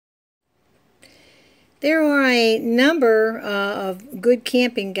There are a number of good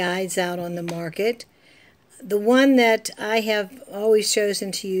camping guides out on the market. The one that I have always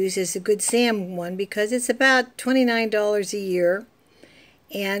chosen to use is the Good Sam one because it's about $29 a year,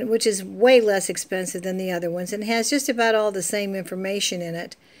 and which is way less expensive than the other ones, and has just about all the same information in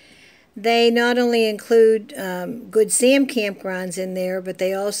it. They not only include Good Sam campgrounds in there, but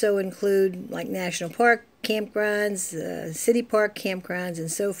they also include like national park campgrounds, city park campgrounds,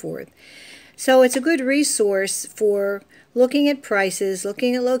 and so forth. So it's a good resource for looking at prices,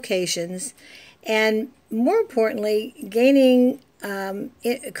 looking at locations, and more importantly, gaining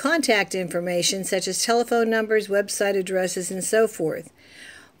contact information such as telephone numbers, website addresses, and so forth.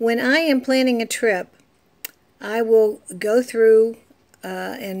 When I am planning a trip, I will go through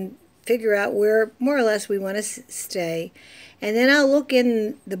and figure out where more or less we want to stay, and then I'll look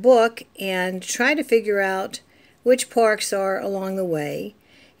in the book and try to figure out which parks are along the way,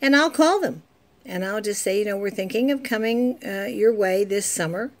 and I'll call them. And I'll just say, we're thinking of coming your way this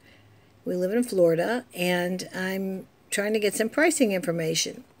summer. We live in Florida, and I'm trying to get some pricing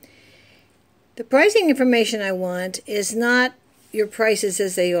information. The pricing information I want is not your prices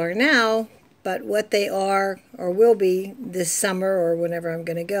as they are now, but what they are or will be this summer or whenever I'm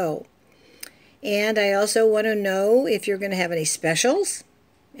going to go. And I also want to know if you're going to have any specials,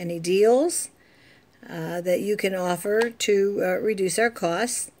 any deals that you can offer to reduce our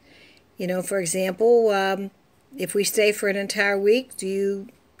costs. For example, if we stay for an entire week, do you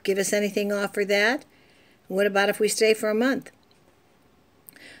give us anything off for that? What about if we stay for a month?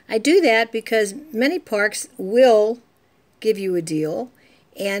 I do that because many parks will give you a deal,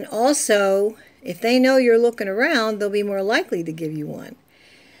 and also if they know you're looking around, they'll be more likely to give you one.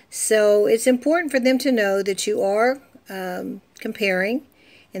 So it's important for them to know that you are comparing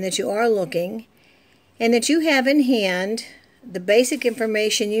and that you are looking and that you have in hand the basic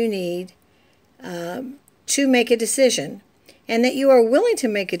information you need to make a decision, and that you are willing to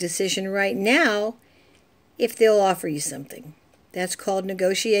make a decision right now if they'll offer you something. That's called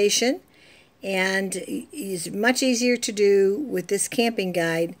negotiation, and is much easier to do with this camping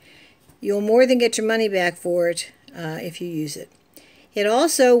guide. You'll more than get your money back for it if you use it. It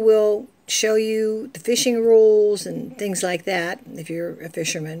also will show you the fishing rules and things like that if you're a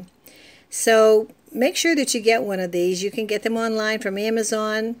fisherman. So make sure that you get one of these. You can get them online from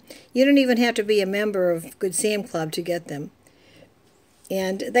Amazon. You don't even have to be a member of Good Sam Club to get them.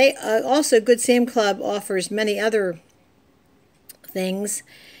 And they also, Good Sam Club offers many other things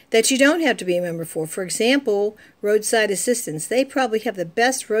that you don't have to be a member for. For example, roadside assistance. They probably have the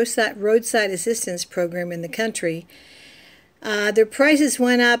best roadside assistance program in the country. Their prices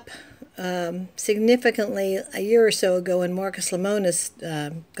went up significantly a year or so ago when Marcus Lemonis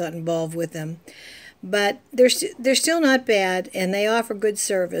got involved with them. But they're still not bad, and they offer good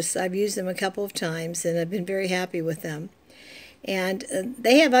service. I've used them a couple of times, and I've been very happy with them. And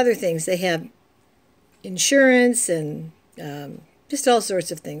they have other things. They have insurance and just all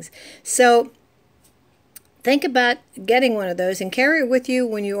sorts of things. So think about getting one of those and carry it with you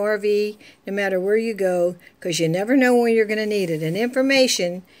when you RV, no matter where you go, because you never know when you're going to need it. And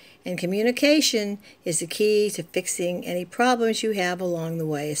information and communication is the key to fixing any problems you have along the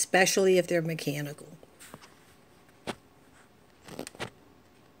way, especially if they're mechanical.